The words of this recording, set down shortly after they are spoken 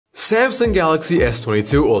Samsung Galaxy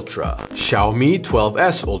S22 Ultra, Xiaomi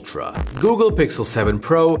 12s Ultra, Google Pixel 7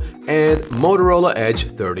 Pro, and Motorola Edge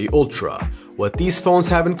 30 Ultra. What these phones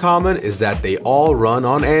have in common is that they all run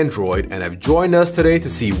on Android and have joined us today to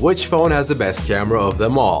see which phone has the best camera of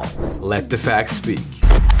them all. Let the facts speak.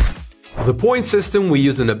 The point system we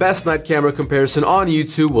used in the best night camera comparison on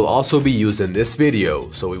YouTube will also be used in this video,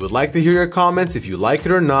 so we would like to hear your comments if you like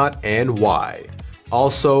it or not and why.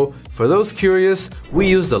 Also, for those curious, we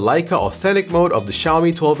used the Leica Authentic mode of the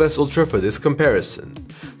Xiaomi 12s Ultra for this comparison.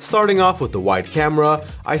 Starting off with the wide camera,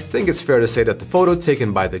 I think it's fair to say that the photo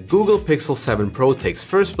taken by the Google Pixel 7 Pro takes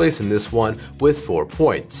first place in this one with 4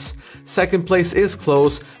 points. Second place is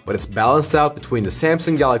close, but it's balanced out between the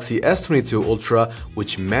Samsung Galaxy S22 Ultra,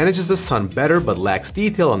 which manages the sun better but lacks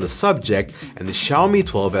detail on the subject, and the Xiaomi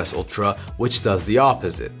 12s Ultra, which does the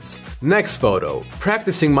opposite. Next photo,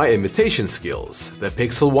 practicing my imitation skills. The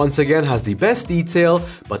Pixel once again has the best detail,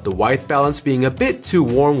 but the white balance being a bit too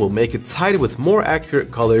warm will make it tied with more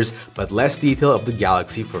accurate colors but less detail of the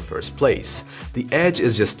Galaxy for first place. The edge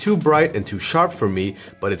is just too bright and too sharp for me,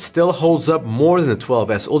 but it still holds up more than the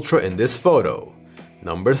 12s Ultra in this photo.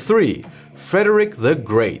 Number 3. Frederick the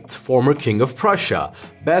Great, former King of Prussia,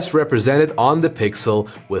 best represented on the Pixel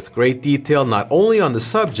with great detail not only on the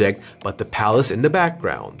subject but the palace in the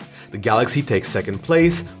background. The Galaxy takes second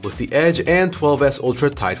place with the Edge and 12s Ultra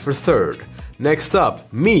tied for third. Next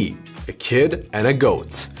up, me, a kid and a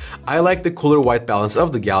goat. I like the cooler white balance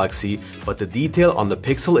of the Galaxy, but the detail on the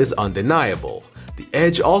Pixel is undeniable. The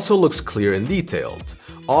Edge also looks clear and detailed.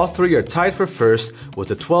 All three are tied for first, with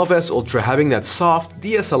the 12s Ultra having that soft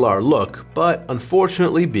DSLR look, but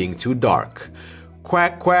unfortunately being too dark.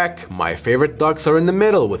 Quack quack, my favorite ducks are in the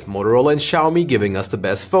middle with Motorola and Xiaomi giving us the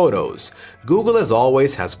best photos. Google as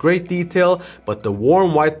always has great detail, but the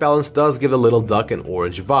warm white balance does give a little duck an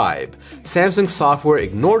orange vibe. Samsung software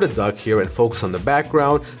ignored the duck here and focused on the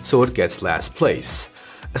background, so it gets last place.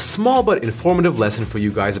 A small but informative lesson for you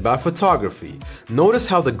guys about photography. Notice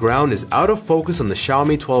how the ground is out of focus on the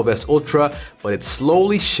Xiaomi 12s Ultra, but it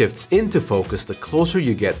slowly shifts into focus the closer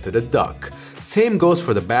you get to the duck. Same goes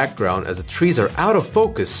for the background as the trees are out of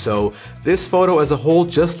focus, so this photo as a whole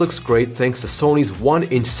just looks great thanks to Sony's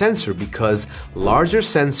 1-inch sensor because larger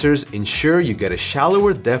sensors ensure you get a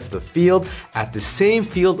shallower depth of field at the same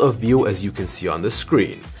field of view as you can see on the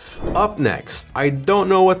screen. Up next, I don't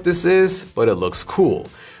know what this is, but it looks cool.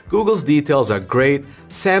 Google's details are great,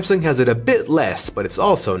 Samsung has it a bit less, but it's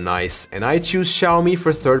also nice, and I choose Xiaomi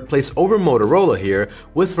for third place over Motorola here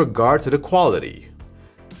with regard to the quality.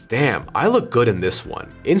 Damn, I look good in this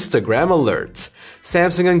one. Instagram alert.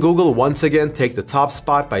 Samsung and Google once again take the top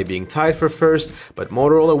spot by being tied for first, but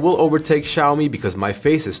Motorola will overtake Xiaomi because my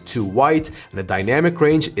face is too white and the dynamic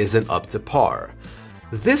range isn't up to par.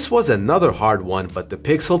 This was another hard one, but the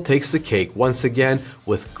Pixel takes the cake once again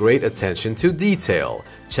with great attention to detail.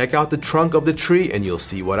 Check out the trunk of the tree and you'll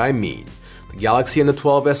see what I mean. The Galaxy and the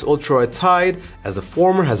 12s Ultra are tied as the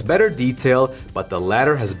former has better detail, but the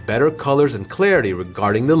latter has better colors and clarity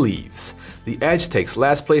regarding the leaves. The Edge takes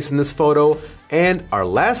last place in this photo, and our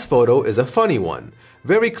last photo is a funny one.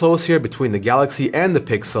 Very close here between the Galaxy and the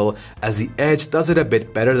Pixel, as the Edge does it a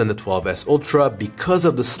bit better than the 12s Ultra because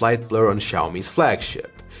of the slight blur on Xiaomi's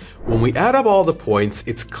flagship. When we add up all the points,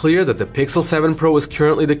 it's clear that the Pixel 7 Pro is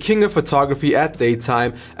currently the king of photography at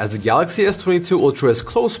daytime, as the Galaxy S22 Ultra is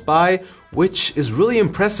close by, which is really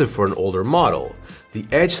impressive for an older model. The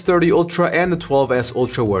Edge 30 Ultra and the 12s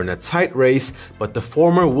Ultra were in a tight race, but the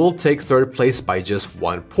former will take third place by just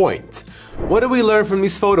 1 point. What do we learn from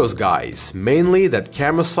these photos, guys? Mainly that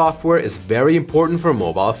camera software is very important for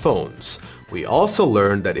mobile phones. We also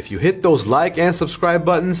learned that if you hit those like and subscribe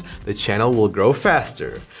buttons, the channel will grow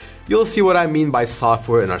faster. You'll see what I mean by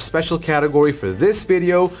software in our special category for this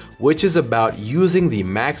video, which is about using the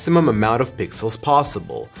maximum amount of pixels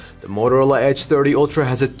possible. The Motorola Edge 30 Ultra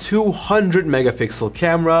has a 200 megapixel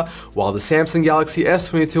camera, while the Samsung Galaxy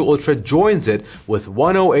S22 Ultra joins it with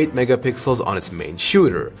 108 megapixels on its main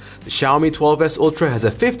shooter. The Xiaomi 12s Ultra has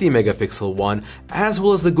a 50 megapixel one, as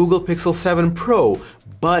well as the Google Pixel 7 Pro,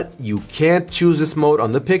 but you can't choose this mode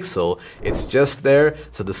on the Pixel. It's just there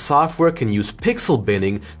so the software can use pixel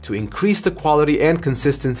binning to increase the quality and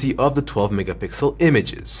consistency of the 12 megapixel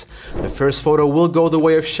images. The first photo will go the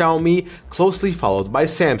way of Xiaomi, closely followed by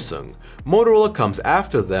Samsung. Motorola comes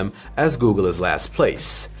after them as Google is last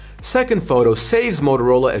place. Second photo saves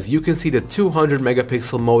Motorola as you can see the 200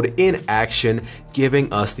 megapixel mode in action,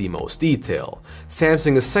 giving us the most detail.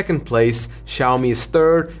 Samsung is second place, Xiaomi is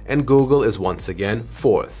third, and Google is once again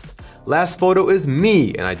fourth. Last photo is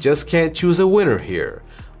me, and I just can't choose a winner here.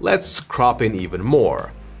 Let's crop in even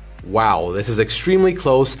more. Wow, this is extremely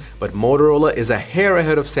close, but Motorola is a hair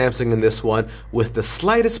ahead of Samsung in this one with the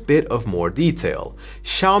slightest bit of more detail.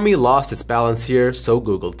 Xiaomi lost its balance here, so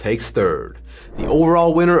Google takes third. The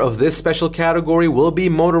overall winner of this special category will be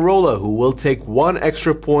Motorola, who will take one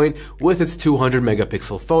extra point with its 200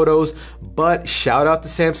 megapixel photos, but shout out to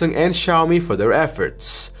Samsung and Xiaomi for their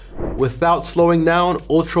efforts. Without slowing down,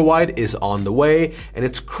 ultra-wide is on the way, and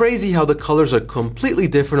it's crazy how the colors are completely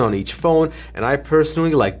different on each phone, and I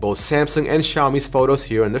personally like both Samsung and Xiaomi's photos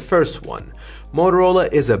here in the first one.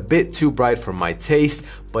 Motorola is a bit too bright for my taste,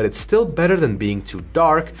 but it's still better than being too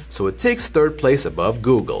dark, so it takes third place above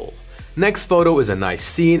Google. Next photo is a nice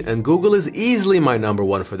scene, and Google is easily my number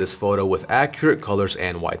one for this photo with accurate colors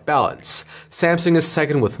and white balance. Samsung is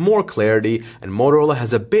second with more clarity, and Motorola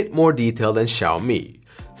has a bit more detail than Xiaomi.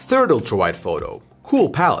 Third ultra-wide photo, cool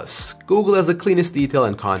palace. Google has the cleanest detail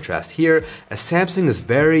and contrast here, as Samsung is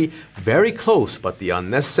very close, but the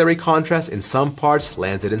unnecessary contrast in some parts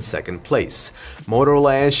lands it in second place.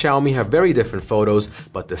 Motorola and Xiaomi have very different photos,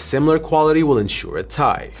 but the similar quality will ensure a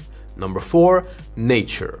tie. Number 4,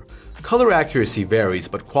 nature. Color accuracy varies,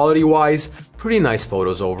 but quality-wise, pretty nice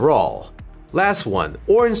photos overall. Last one,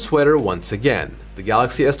 orange sweater once again. The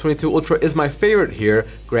Galaxy S22 Ultra is my favorite here,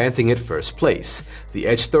 granting it first place. The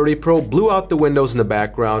Edge 30 Pro blew out the windows in the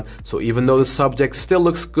background, so even though the subject still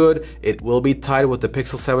looks good, it will be tied with the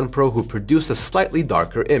Pixel 7 Pro, who produced a slightly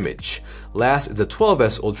darker image. Last is the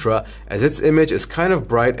 12S Ultra, as its image is kind of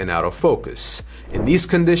bright and out of focus. In these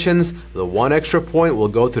conditions, the one extra point will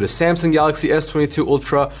go to the Samsung Galaxy S22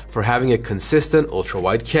 Ultra for having a consistent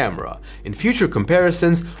ultra-wide camera. In future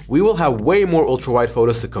comparisons, we will have way more ultra-wide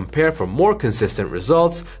photos to compare for more consistent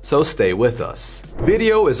results, so stay with us.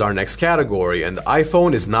 Video is our next category, and the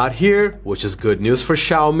iPhone is not here, which is good news for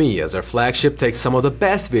Xiaomi, as our flagship takes some of the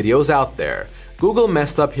best videos out there. Google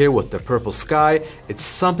messed up here with the purple sky. It's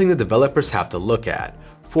something the developers have to look at.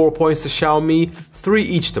 4 points to Xiaomi, 3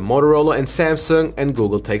 each to Motorola and Samsung, and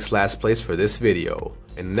Google takes last place for this video.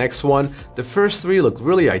 In the next one, the first 3 look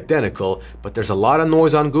really identical, but there's a lot of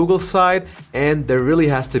noise on Google's side, and there really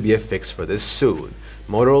has to be a fix for this soon.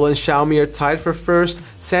 Motorola and Xiaomi are tied for first,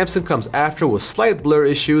 Samsung comes after with slight blur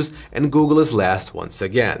issues, and Google is last once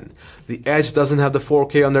again. The Edge doesn't have the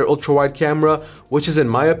 4K on their ultra-wide camera, which is in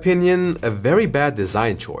my opinion a very bad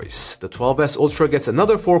design choice. The 12S Ultra gets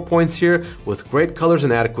another 4 points here with great colors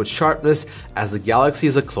and adequate sharpness, as the Galaxy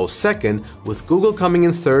is a close second, with Google coming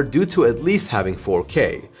in third due to at least having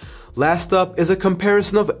 4K. Last up is a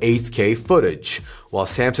comparison of 8K footage. While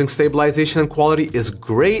Samsung's stabilization and quality is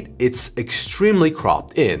great, it's extremely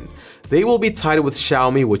cropped in. They will be tied with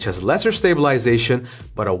Xiaomi, which has lesser stabilization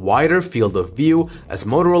but a wider field of view, as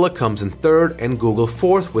Motorola comes in third and Google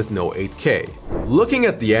fourth with no 8K. Looking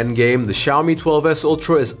at the endgame, the Xiaomi 12S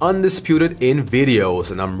Ultra is undisputed in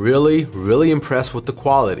videos, and I'm really impressed with the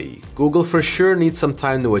quality. Google for sure needs some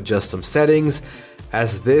time to adjust some settings,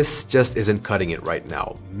 as this just isn't cutting it right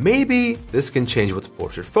now. Maybe this can change with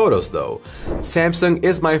portrait photos though. Samsung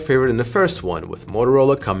is my favorite in the first one, with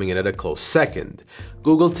Motorola coming in at a close second.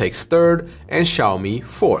 Google takes third and Xiaomi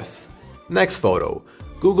fourth. Next photo.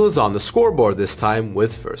 Google is on the scoreboard this time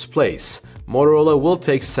with first place. Motorola will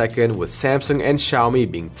take second, with Samsung and Xiaomi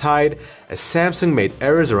being tied, as Samsung made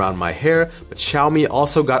errors around my hair, but Xiaomi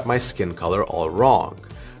also got my skin color all wrong.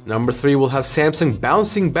 Number 3 will have Samsung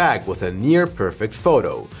bouncing back with a near perfect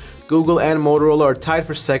photo. Google and Motorola are tied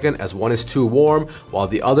for second, as one is too warm while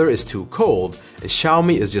the other is too cold, and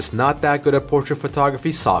Xiaomi is just not that good at portrait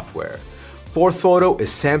photography software. Fourth photo is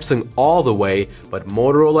Samsung all the way, but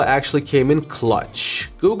Motorola actually came in clutch.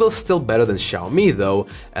 Google's still better than Xiaomi though,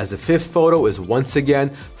 as the fifth photo is once again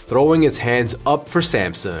throwing its hands up for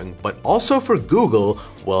Samsung, but also for Google.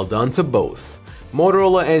 Well done to both.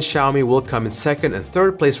 Motorola and Xiaomi will come in second and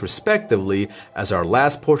third place respectively, as our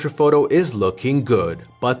last portrait photo is looking good,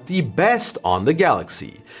 but the best on the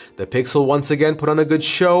Galaxy. The Pixel once again put on a good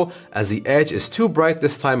show, as the Edge is too bright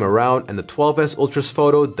this time around and the 12S Ultra's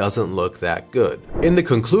photo doesn't look that good. In the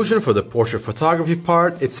conclusion for the portrait photography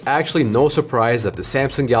part, it's actually no surprise that the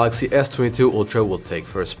Samsung Galaxy S22 Ultra will take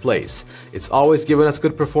first place. It's always given us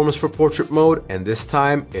good performance for portrait mode, and this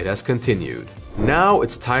time it has continued. Now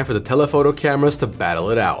it's time for the telephoto cameras to battle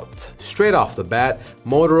it out. Straight off the bat,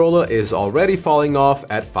 Motorola is already falling off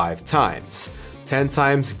at 5 times. 10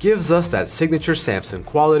 times gives us that signature Samsung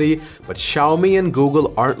quality, but Xiaomi and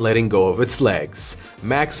Google aren't letting go of its legs.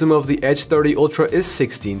 Maximum of the Edge 30 Ultra is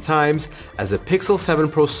 16 times, as the Pixel 7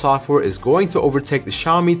 Pro software is going to overtake the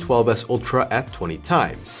Xiaomi 12S Ultra at 20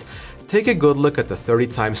 times. Take a good look at the 30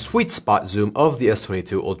 times sweet spot zoom of the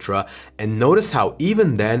S22 Ultra and notice how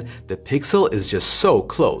even then the Pixel is just so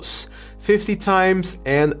close. 50 times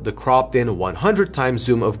and the cropped in 100 times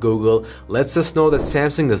zoom of Google lets us know that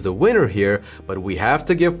Samsung is the winner here, but we have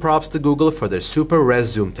to give props to Google for their super res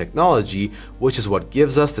zoom technology, which is what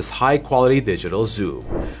gives us this high quality digital zoom.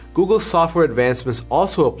 Google's software advancements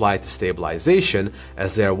also apply to stabilization,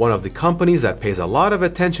 as they are one of the companies that pays a lot of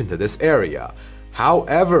attention to this area.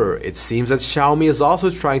 However, it seems that Xiaomi is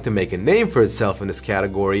also trying to make a name for itself in this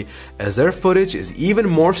category, as their footage is even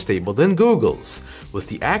more stable than Google's. With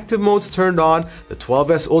the active modes turned on, the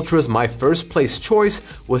 12S Ultra is my first place choice,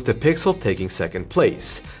 with the Pixel taking second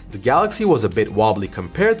place. The Galaxy was a bit wobbly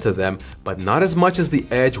compared to them, but not as much as the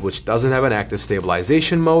Edge, which doesn't have an active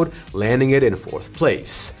stabilization mode, landing it in fourth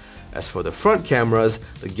place. As for the front cameras,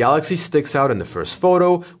 the Galaxy sticks out in the first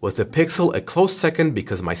photo, with the Pixel a close second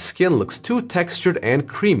because my skin looks too textured and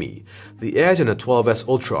creamy. The Edge and the 12S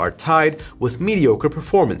Ultra are tied with mediocre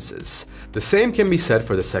performances. The same can be said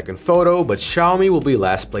for the second photo, but Xiaomi will be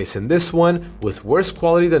last place in this one, with worse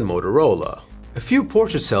quality than Motorola. A few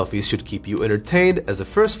portrait selfies should keep you entertained, as the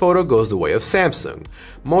first photo goes the way of Samsung.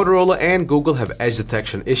 Motorola and Google have edge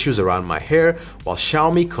detection issues around my hair, while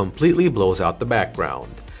Xiaomi completely blows out the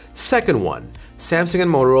background. Second one, Samsung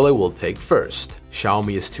and Motorola will take first.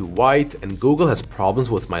 Xiaomi is too white and Google has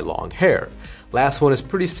problems with my long hair. Last one is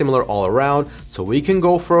pretty similar all around, so we can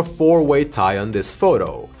go for a four-way tie on this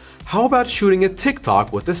photo. How about shooting a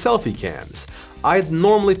TikTok with the selfie cams? I'd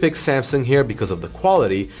normally pick Samsung here because of the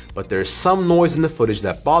quality, but there's some noise in the footage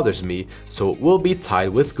that bothers me, so it will be tied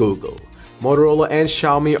with Google. Motorola and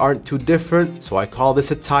Xiaomi aren't too different, so I call this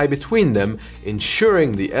a tie between them,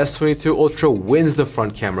 ensuring the S22 Ultra wins the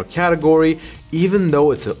front camera category, even though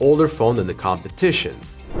it's an older phone than the competition.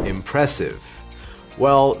 Impressive.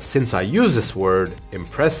 Well, since I use this word,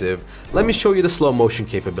 impressive, let me show you the slow motion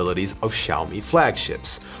capabilities of Xiaomi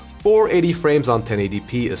flagships. 480 frames on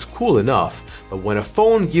 1080p is cool enough, but when a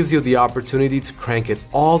phone gives you the opportunity to crank it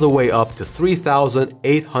all the way up to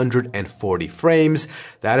 3840 frames,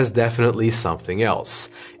 that is definitely something else.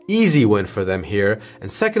 Easy win for them here,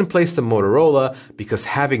 and second place to Motorola, because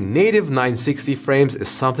having native 960 frames is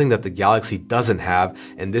something that the Galaxy doesn't have,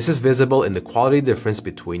 and this is visible in the quality difference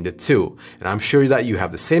between the two, and I'm sure that you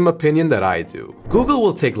have the same opinion that I do. Google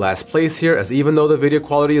will take last place here, as even though the video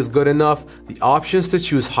quality is good enough, the options to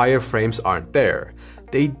choose higher frames aren't there.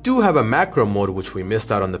 They do have a macro mode, which we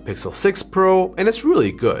missed out on the Pixel 6 Pro, and it's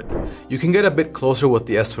really good. You can get a bit closer with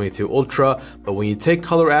the S22 Ultra, but when you take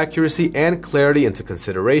color accuracy and clarity into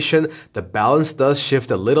consideration, the balance does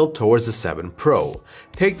shift a little towards the 7 Pro.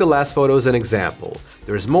 Take the last photo as an example.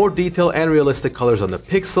 There is more detail and realistic colors on the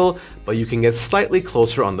Pixel, but you can get slightly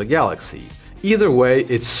closer on the Galaxy. Either way,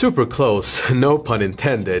 it's super close, no pun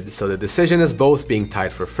intended, so the decision is both being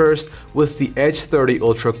tied for first, with the Edge 30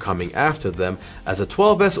 Ultra coming after them, as the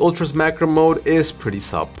 12S Ultra's macro mode is pretty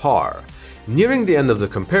subpar. Nearing the end of the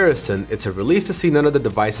comparison, it's a relief to see none of the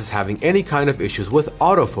devices having any kind of issues with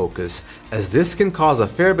autofocus, as this can cause a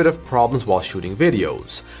fair bit of problems while shooting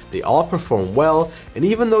videos. They all perform well, and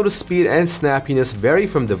even though the speed and snappiness vary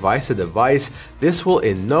from device to device, this will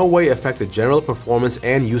in no way affect the general performance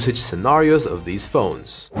and usage scenarios of these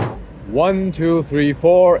phones. 1, 2, 3,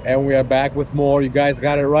 4, and we are back with more. You guys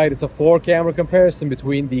got it right. It's a 4-camera comparison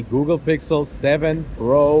between the Google Pixel 7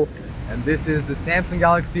 Pro and this is the Samsung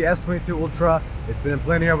Galaxy S22 Ultra. It's been in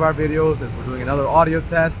plenty of our videos as we're doing another audio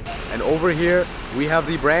test. And over here, we have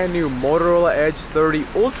the brand new Motorola Edge 30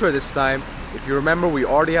 Ultra this time. If you remember, we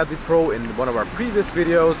already had the Pro in one of our previous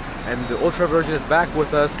videos, and the Ultra version is back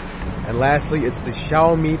with us. And lastly, it's the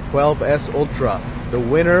Xiaomi 12S Ultra, the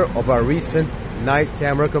winner of our recent night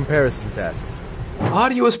camera comparison test.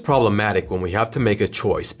 Audio is problematic when we have to make a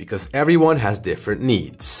choice because everyone has different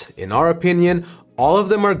needs. In our opinion, all of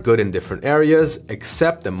them are good in different areas,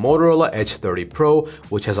 except the Motorola Edge 30 Pro,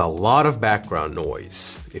 which has a lot of background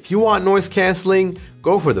noise. If you want noise cancelling,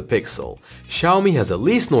 go for the Pixel. Xiaomi has the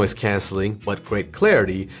least noise cancelling, but great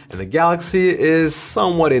clarity, and the Galaxy is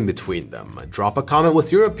somewhat in between them. Drop a comment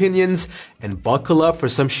with your opinions, and buckle up for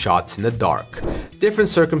some shots in the dark.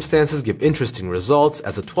 Different circumstances give interesting results,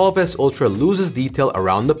 as the 12S Ultra loses detail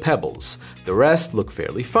around the pebbles. The rest look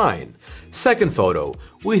fairly fine. Second photo,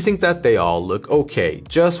 we think that they all look okay,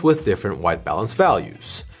 just with different white balance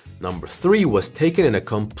values. Number 3 was taken in a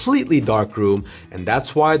completely dark room, and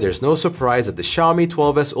that's why there's no surprise that the Xiaomi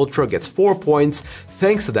 12S Ultra gets 4 points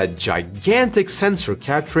thanks to that gigantic sensor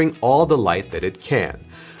capturing all the light that it can.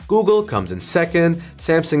 Google comes in second,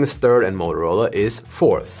 Samsung is third, and Motorola is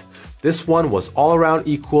fourth. This one was all around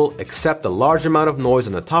equal except a large amount of noise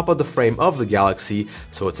on the top of the frame of the Galaxy,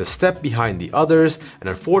 so it's a step behind the others, and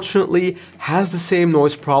unfortunately has the same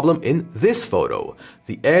noise problem in this photo.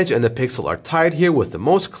 The edge and the pixel are tied here with the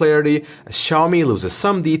most clarity, as Xiaomi loses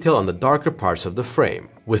some detail on the darker parts of the frame.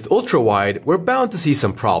 With ultra-wide, we're bound to see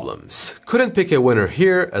some problems. Couldn't pick a winner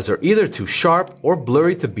here as they're either too sharp or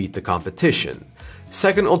blurry to beat the competition.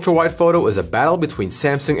 Second ultra-wide photo is a battle between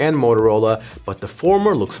Samsung and Motorola, but the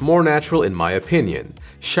former looks more natural in my opinion.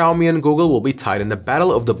 Xiaomi and Google will be tied in the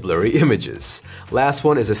battle of the blurry images. Last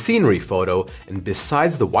one is a scenery photo, and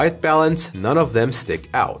besides the white balance, none of them stick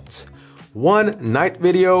out. One night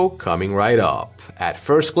video coming right up. At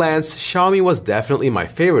first glance, Xiaomi was definitely my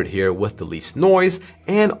favorite here with the least noise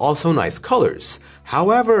and also nice colors.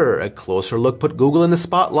 However, a closer look put Google in the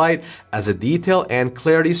spotlight as the detail and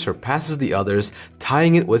clarity surpasses the others,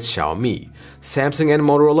 tying it with Xiaomi. Samsung and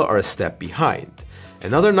Motorola are a step behind.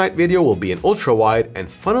 Another night video will be an ultra-wide, and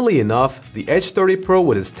funnily enough, the Edge 30 Pro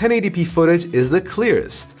with its 1080p footage is the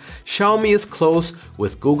clearest. Xiaomi is close,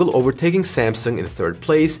 with Google overtaking Samsung in third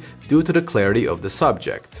place due to the clarity of the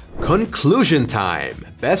subject. Conclusion time!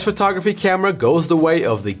 Best photography camera goes the way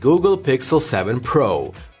of the Google Pixel 7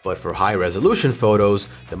 Pro. But for high-resolution photos,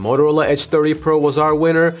 the Motorola Edge 30 Pro was our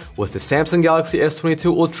winner, with the Samsung Galaxy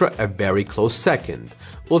S22 Ultra a very close second.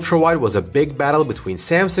 Ultra-wide was a big battle between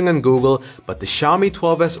Samsung and Google, but the Xiaomi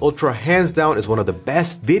 12S Ultra hands down is one of the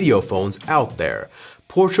best video phones out there.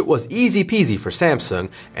 Portrait was easy peasy for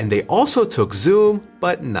Samsung, and they also took zoom,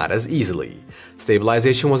 but not as easily.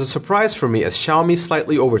 Stabilization was a surprise for me as Xiaomi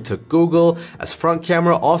slightly overtook Google, as front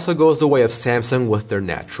camera also goes the way of Samsung with their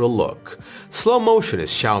natural look. Slow motion is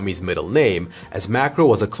Xiaomi's middle name, as macro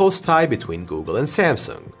was a close tie between Google and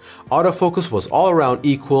Samsung. Autofocus was all around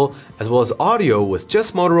equal, as well as audio with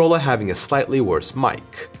just Motorola having a slightly worse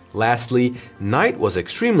mic. Lastly, night was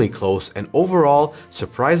extremely close and overall,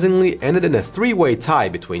 surprisingly ended in a three-way tie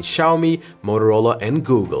between Xiaomi, Motorola, and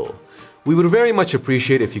Google. We would very much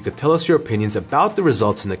appreciate if you could tell us your opinions about the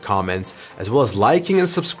results in the comments, as well as liking and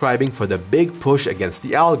subscribing for the big push against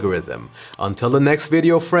the algorithm. Until the next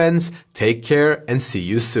video, friends, take care and see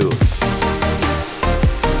you soon.